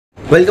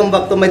Welcome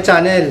back to my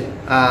channel.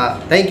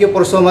 Thank you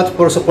for so much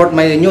for support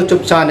my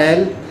YouTube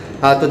channel.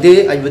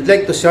 Today I would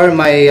like to share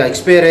my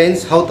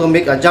experience how to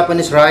make a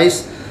Japanese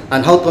rice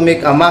and how to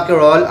make a maki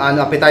roll and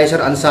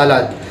appetizer and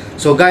salad.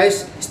 So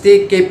guys,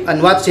 keep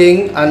on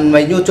watching on my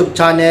YouTube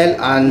channel,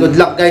 and good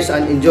luck guys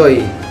and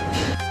enjoy.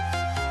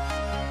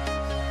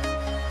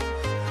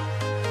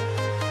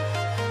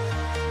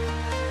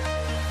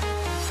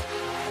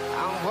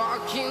 I'm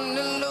walking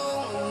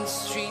alone, the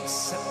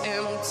streets are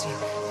empty.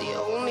 The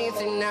only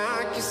thing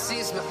I can see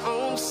is my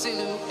own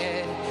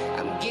silhouette.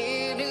 I'm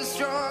getting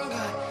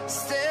stronger,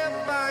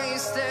 step by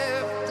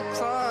step. The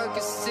clock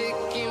is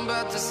ticking,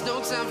 but there's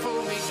no time for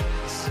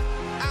regrets.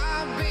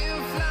 I've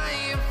been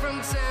flying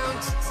from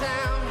town to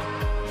town,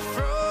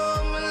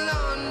 from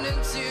London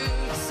to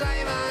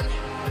Taiwan.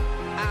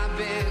 I've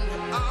been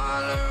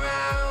all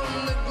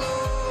around the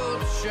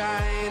globe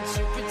trying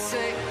to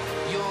protect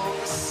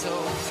your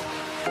soul.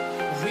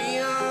 We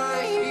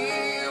are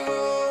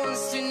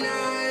heroes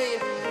tonight.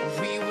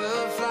 We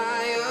will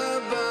fly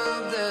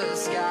above the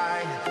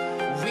sky.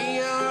 We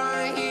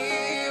are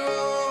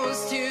heroes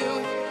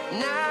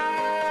tonight.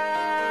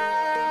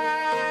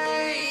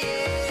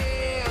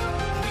 Yeah.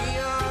 We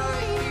are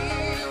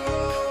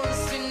heroes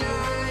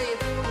tonight.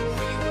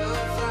 We will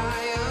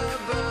fly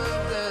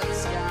above the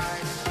sky.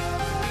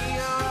 We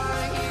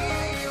are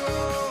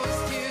heroes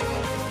tonight.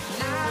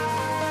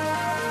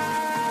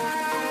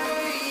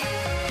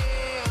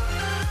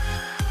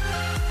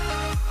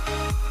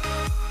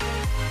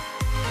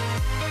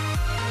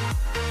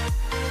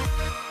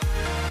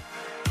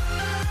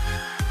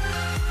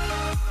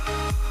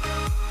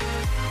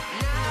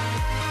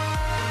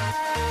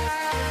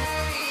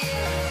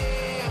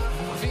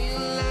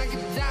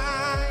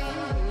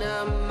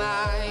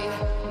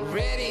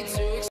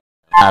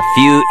 A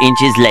few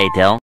inches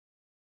later.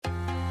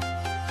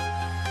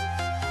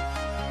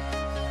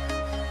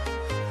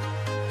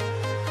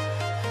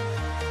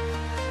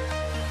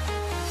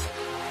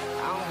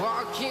 I'm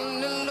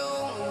walking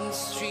alone, the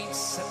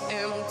streets are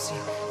empty.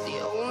 The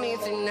only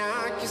thing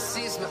I can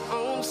see is my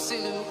own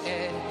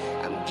silhouette.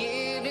 I'm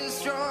getting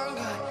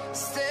stronger,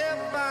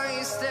 step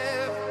by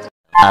step.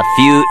 A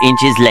few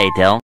inches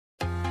later.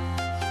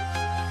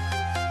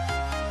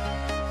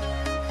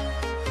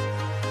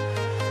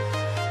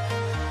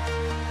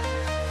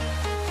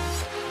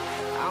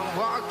 I'm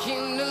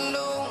walking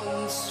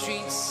alone, the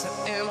streets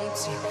are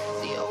empty.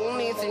 The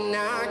only thing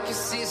I can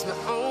see is my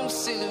own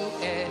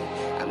silhouette.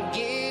 I'm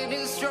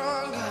getting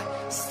stronger,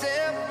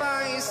 step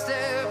by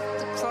step.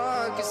 The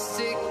clock is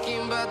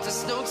ticking, but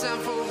there's no time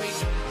for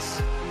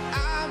regrets.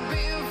 I've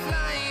been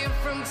flying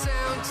from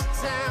town to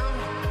town,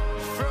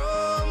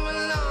 from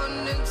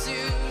London to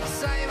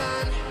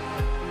Taiwan.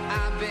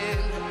 I've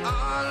been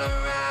all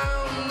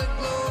around the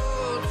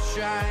globe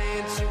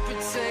trying to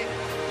protect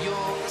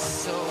your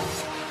soul.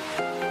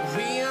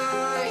 We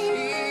are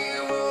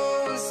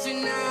heroes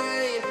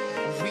tonight.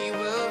 We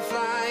will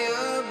fly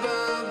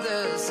above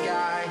the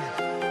sky.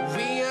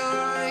 We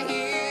are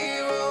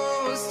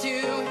heroes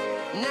tonight.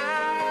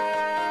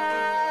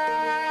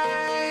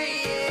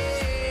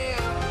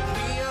 Yeah.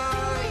 We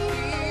are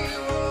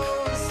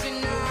heroes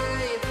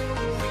tonight.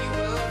 We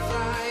will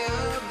fly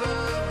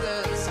above the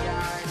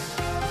sky.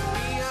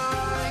 We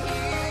are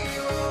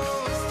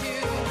heroes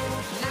tonight.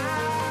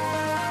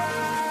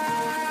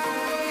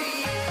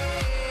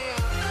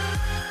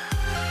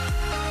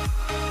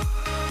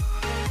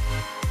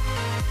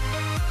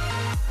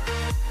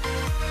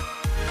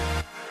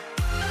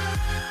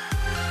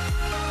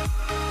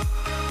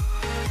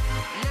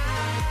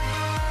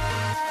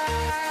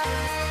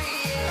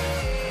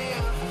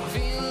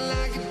 Feel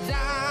like a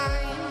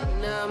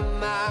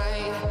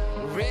dynamite,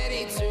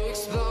 ready to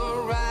explode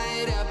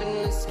right up in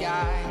the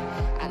sky.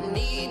 I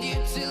need you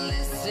to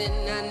listen,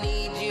 I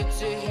need you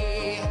to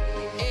hear,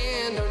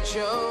 and don't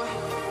show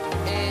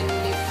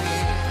any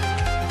fear.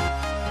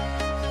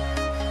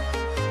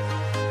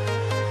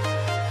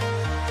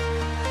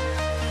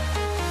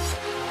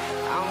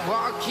 I'm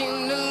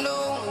walking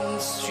alone, the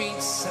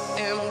streets are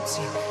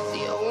empty.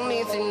 The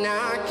only thing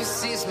I can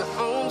see is my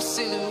own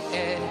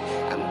silhouette.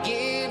 I'm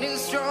getting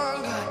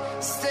stronger,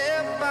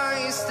 step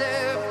by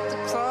step. The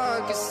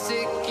clock is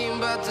ticking,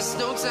 but there's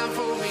no time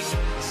for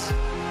regrets.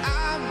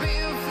 I've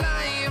been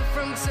flying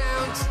from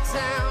town to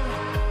town,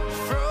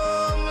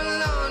 from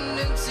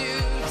London to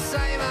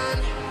Taiwan.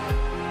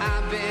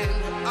 I've been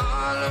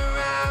all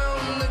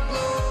around the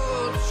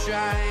globe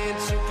trying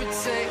to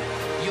protect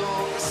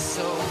your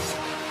soul.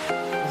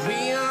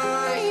 We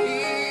are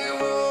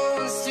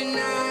heroes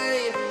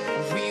tonight.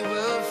 We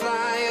will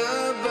fly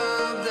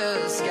above the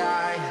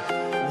sky.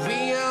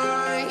 We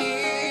are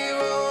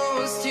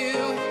heroes tonight.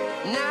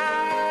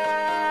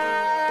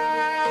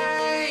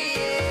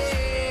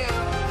 Yeah.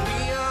 We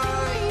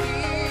are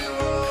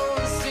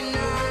heroes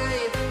tonight.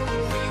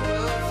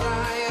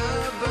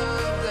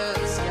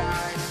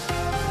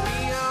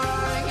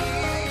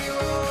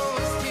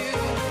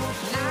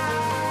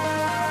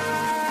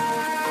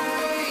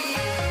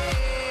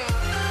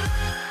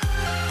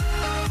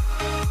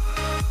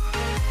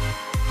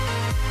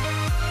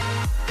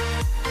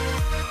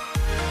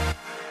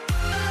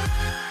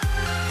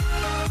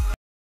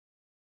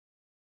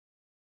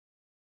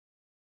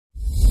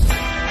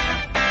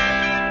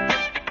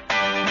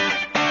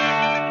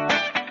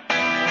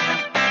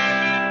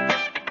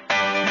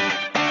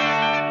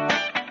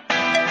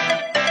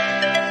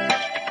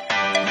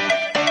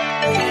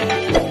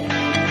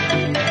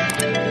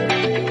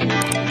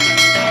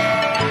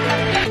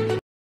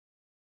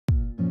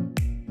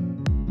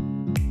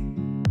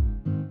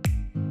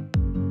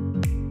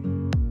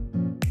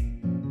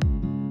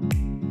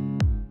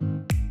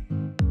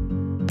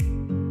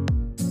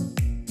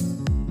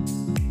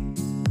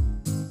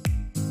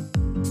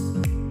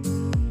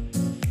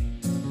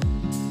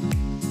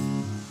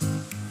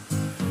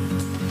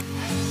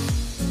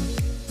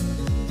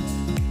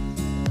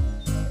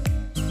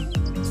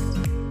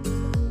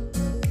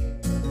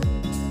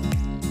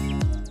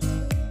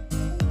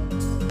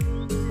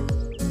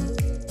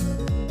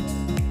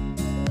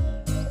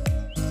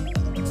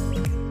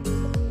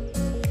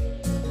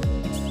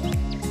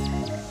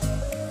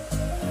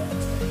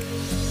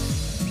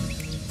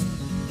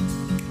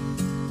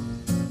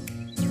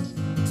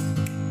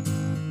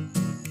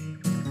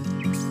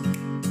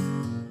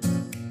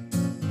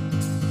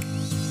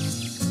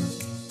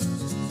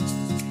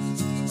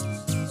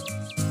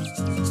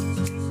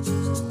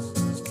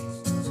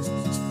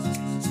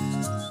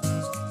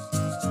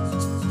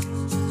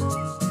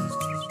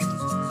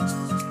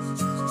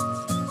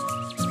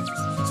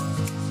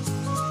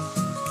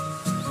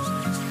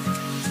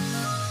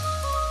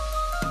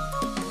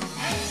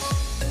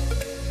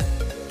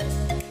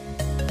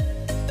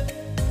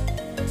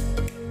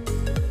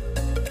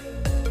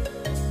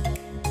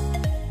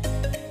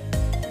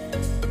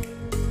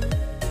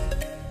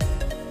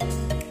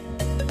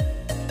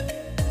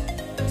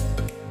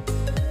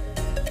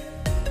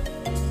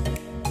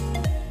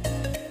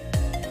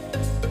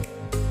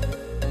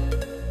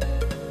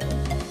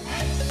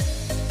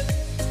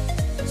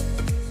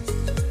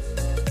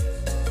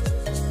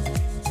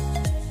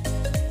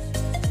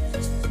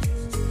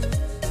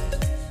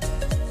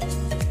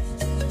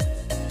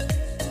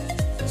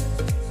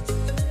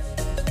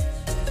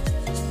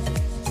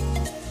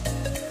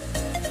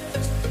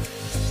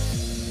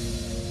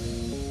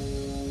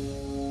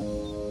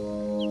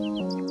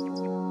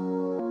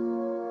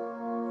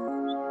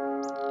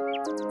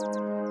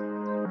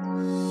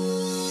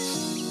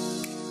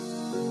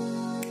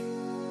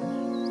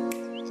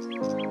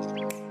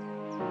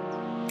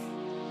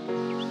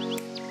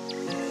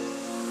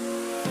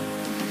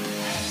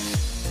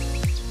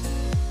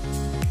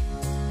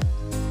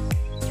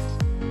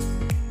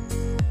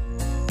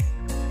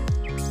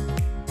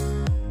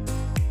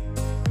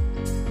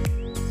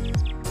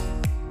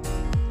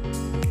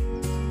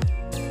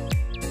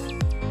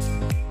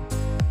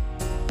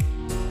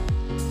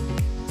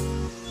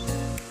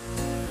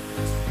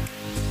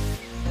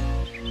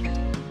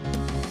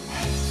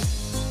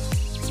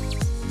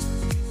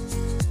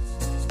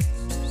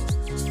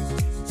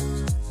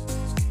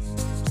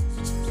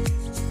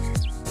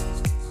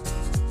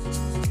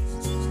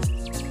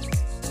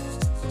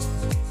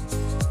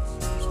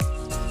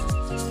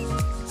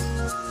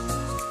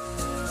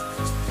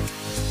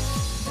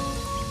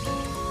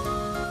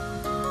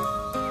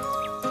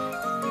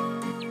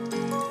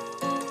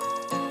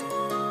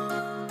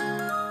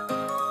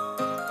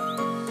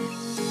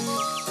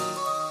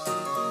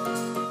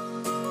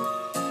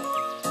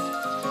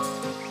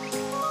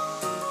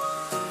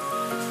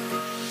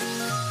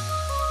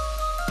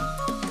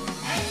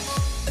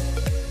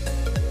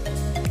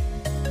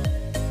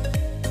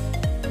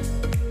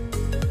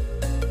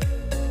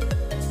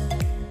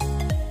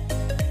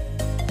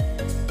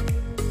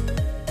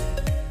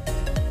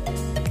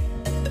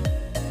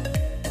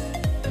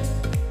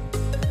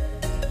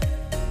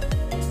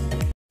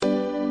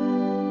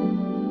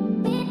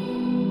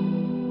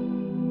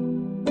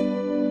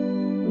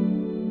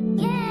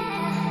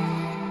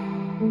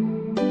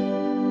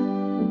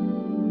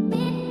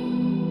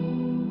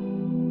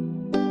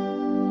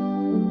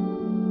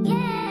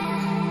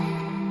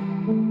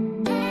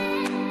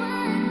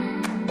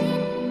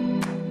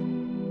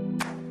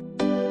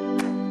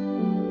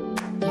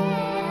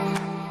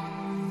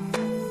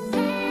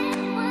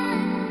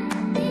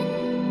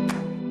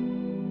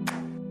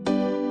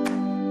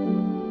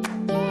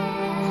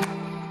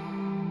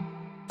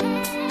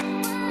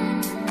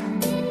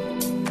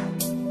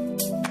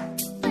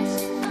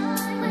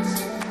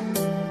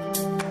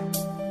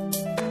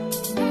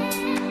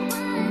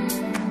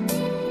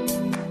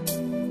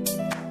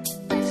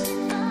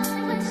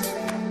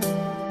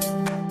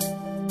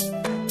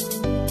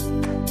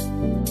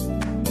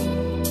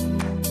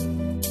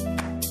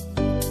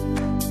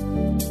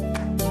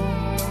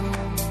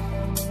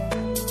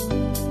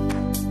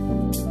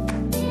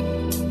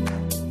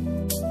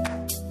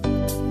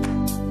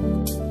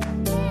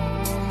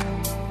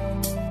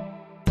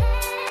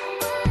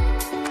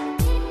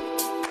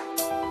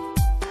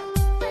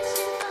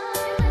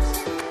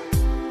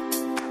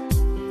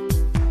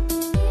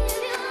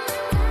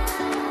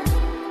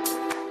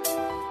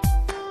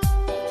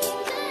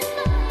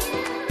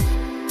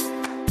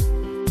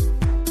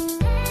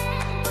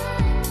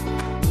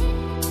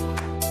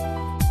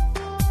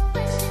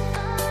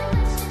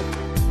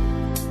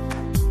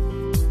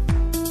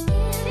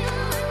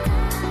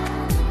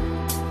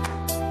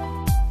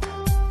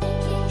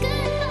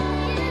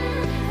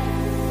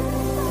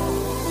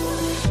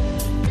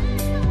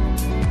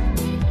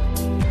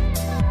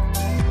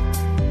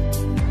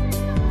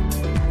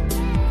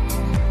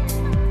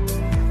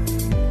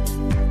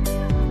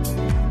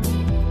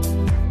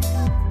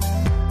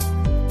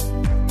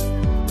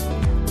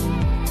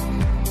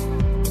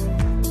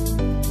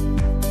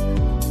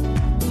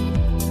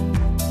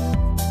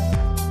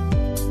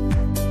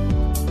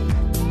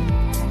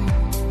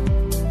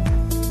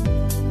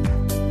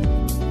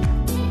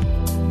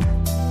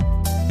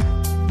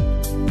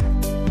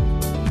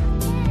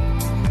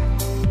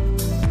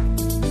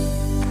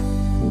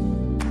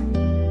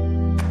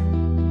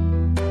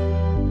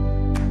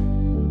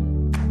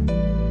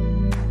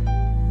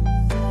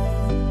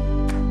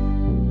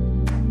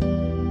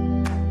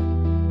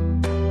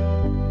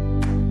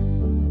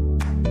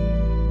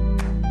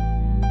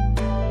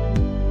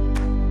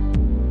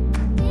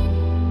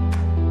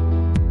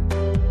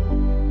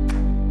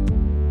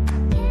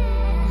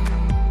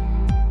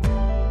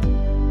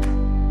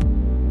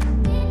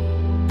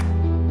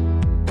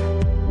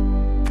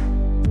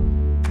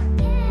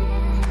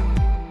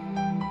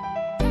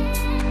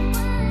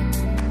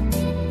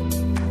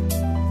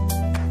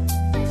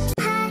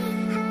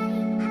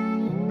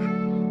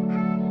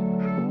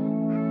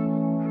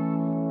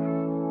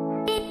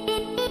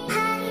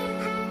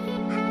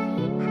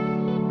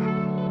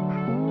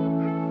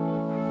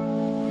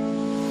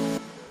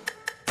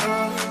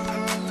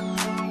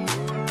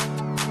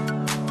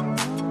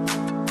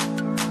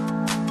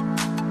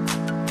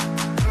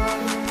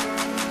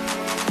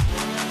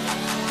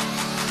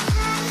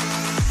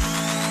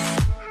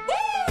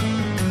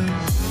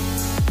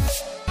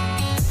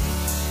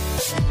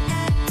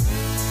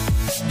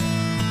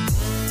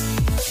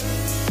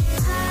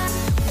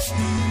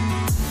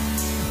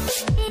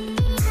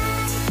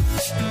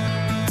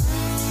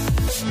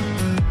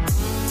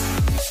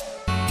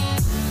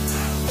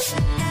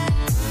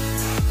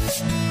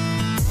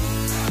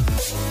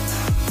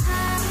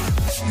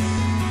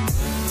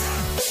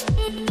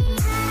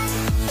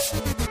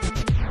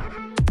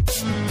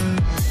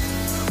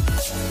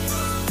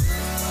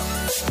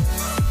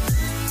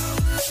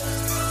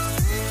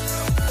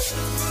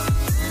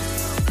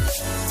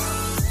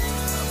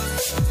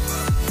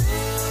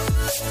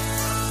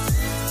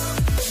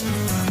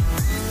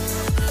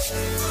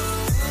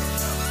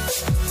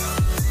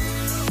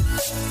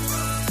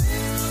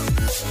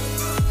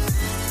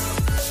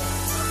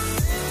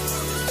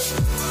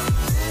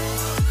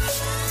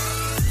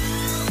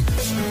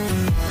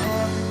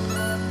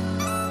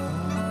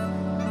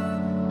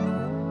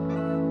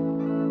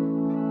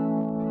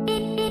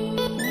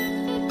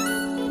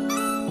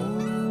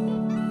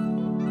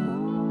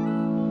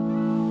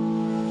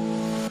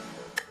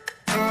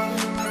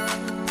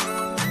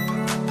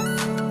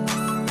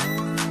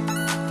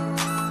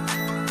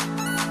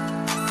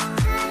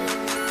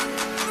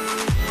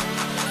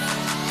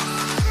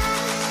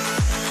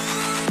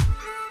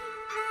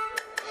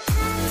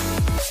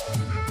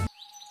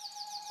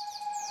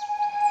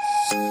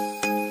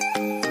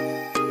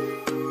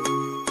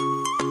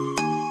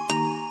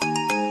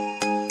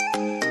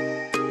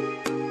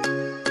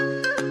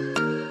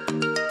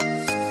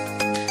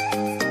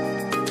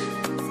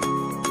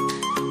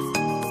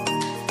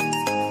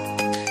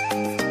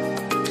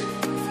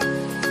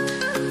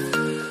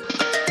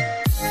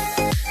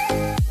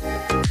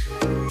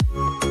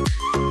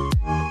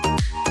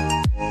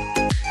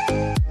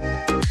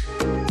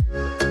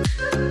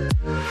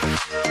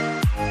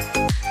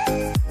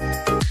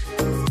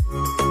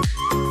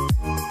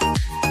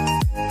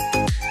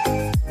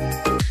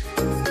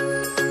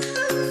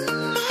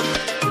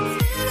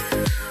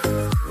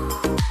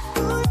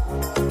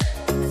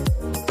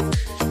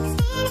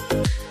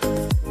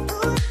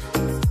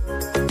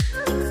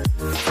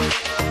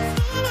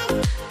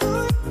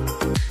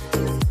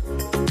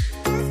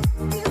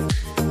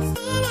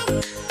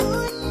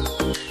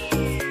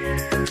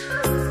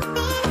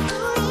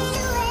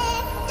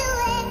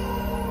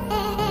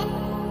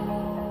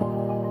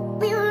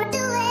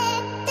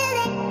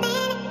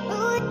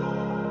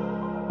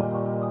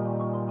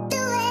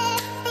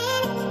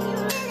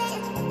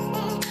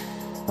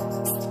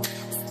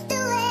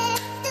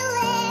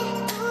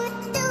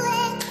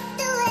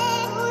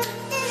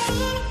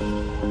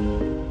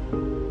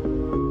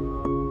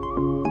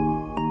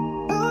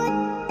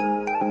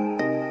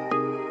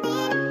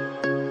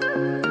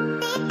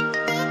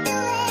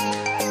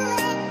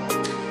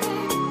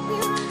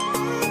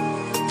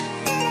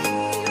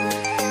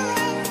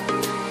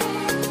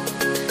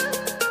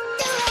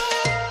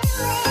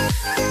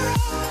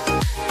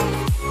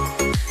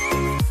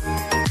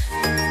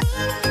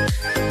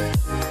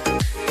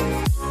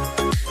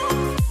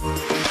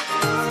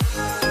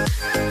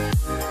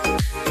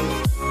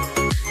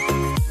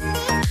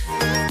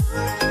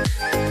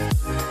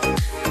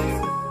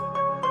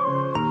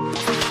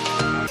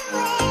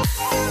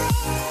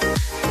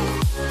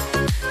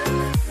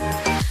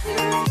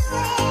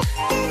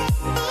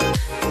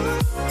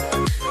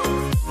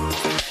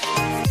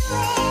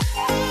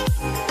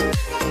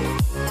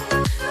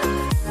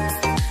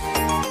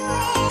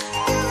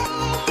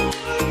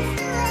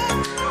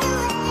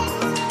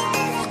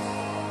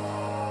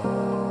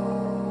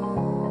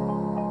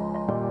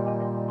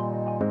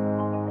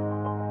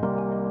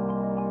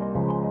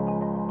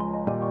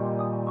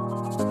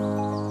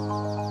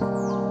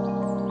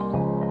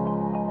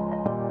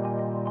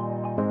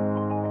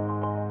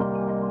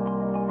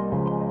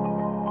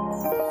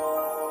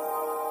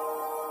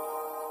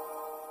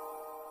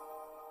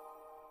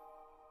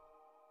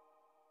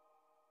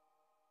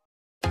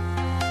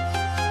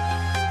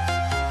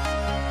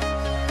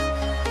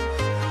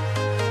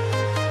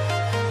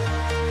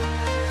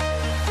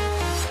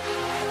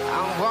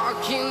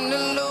 walking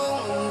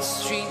alone, the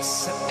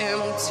streets are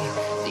empty.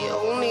 The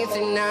only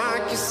thing I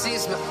can see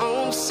is my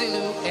own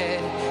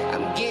silhouette.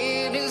 I'm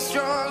getting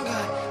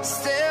stronger,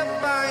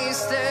 step by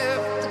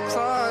step. The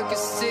clock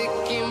is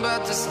ticking,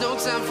 but there's no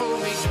time for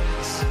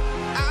regrets.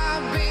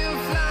 I've been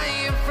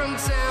flying from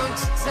town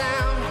to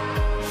town,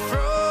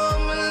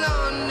 from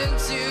London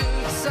to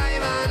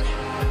Taiwan.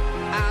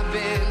 I've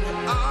been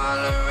all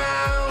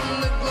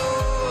around the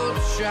globe,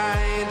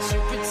 trying to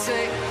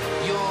protect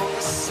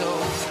your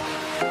soul.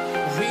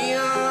 We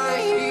are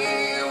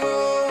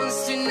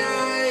heroes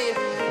tonight.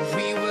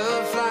 We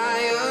will fly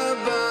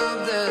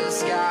above the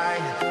sky.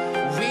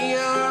 We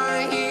are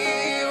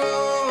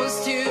heroes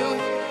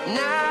tonight.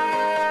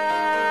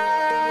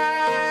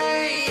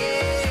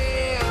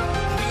 Yeah.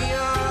 We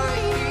are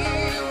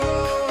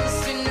heroes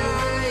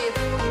tonight.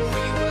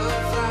 We will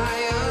fly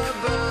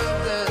above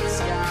the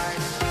sky.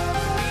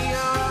 We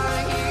are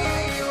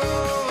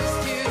heroes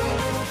tonight.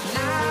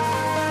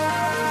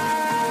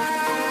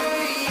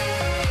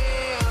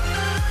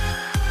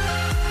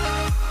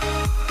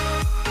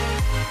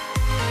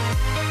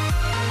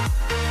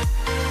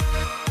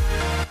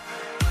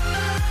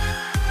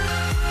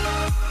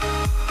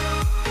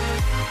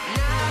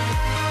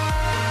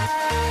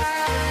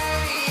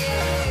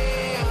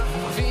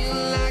 Feel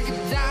like a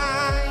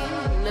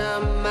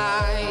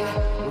dynamite,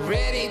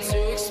 ready to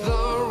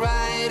explode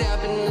right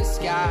up in the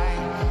sky.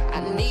 I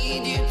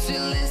need you to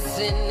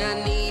listen, I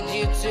need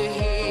you to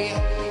hear,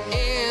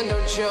 and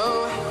don't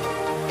show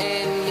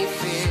any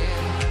fear.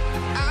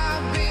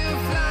 I've been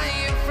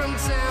flying from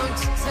town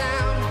to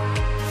town,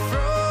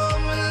 from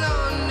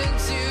London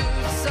to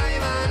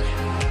Taiwan.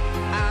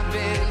 I've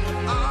been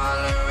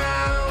all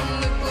around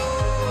the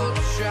globe,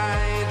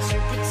 trying to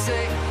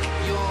protect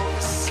your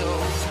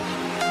soul.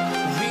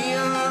 We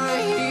are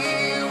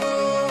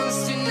heroes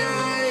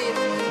tonight.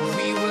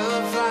 We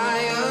will fly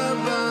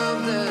above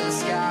the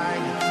sky.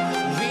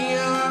 We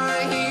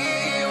are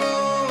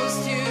heroes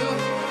tonight.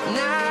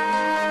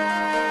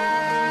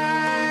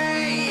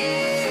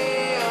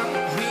 Yeah.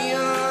 We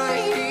are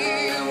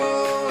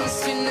heroes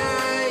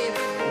tonight.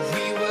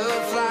 We will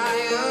fly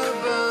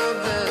above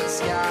the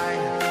sky.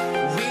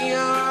 We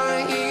are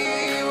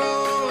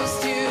heroes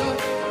tonight.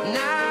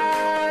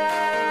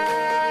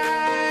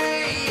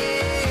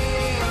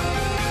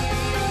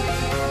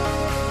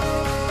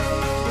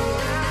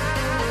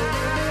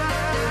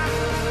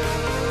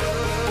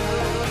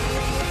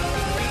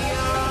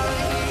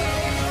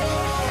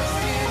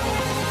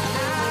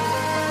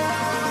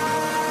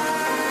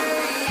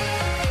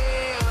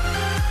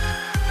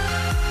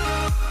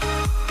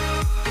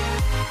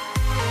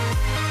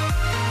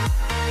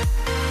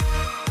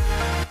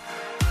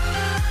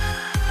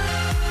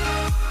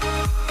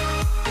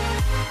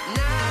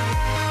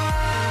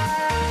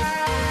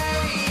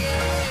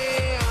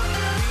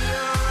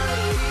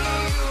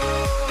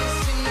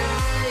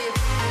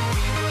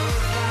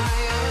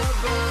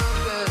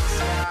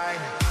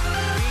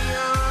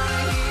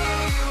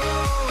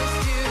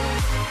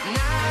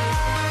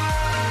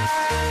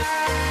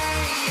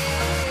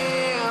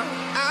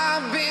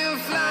 I've been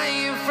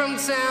flying from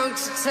town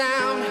to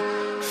town,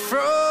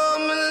 from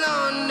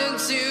London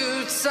to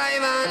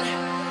Taiwan.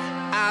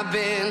 I've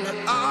been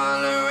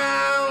all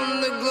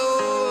around the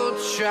globe,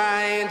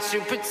 trying to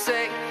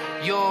protect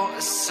your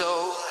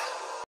soul.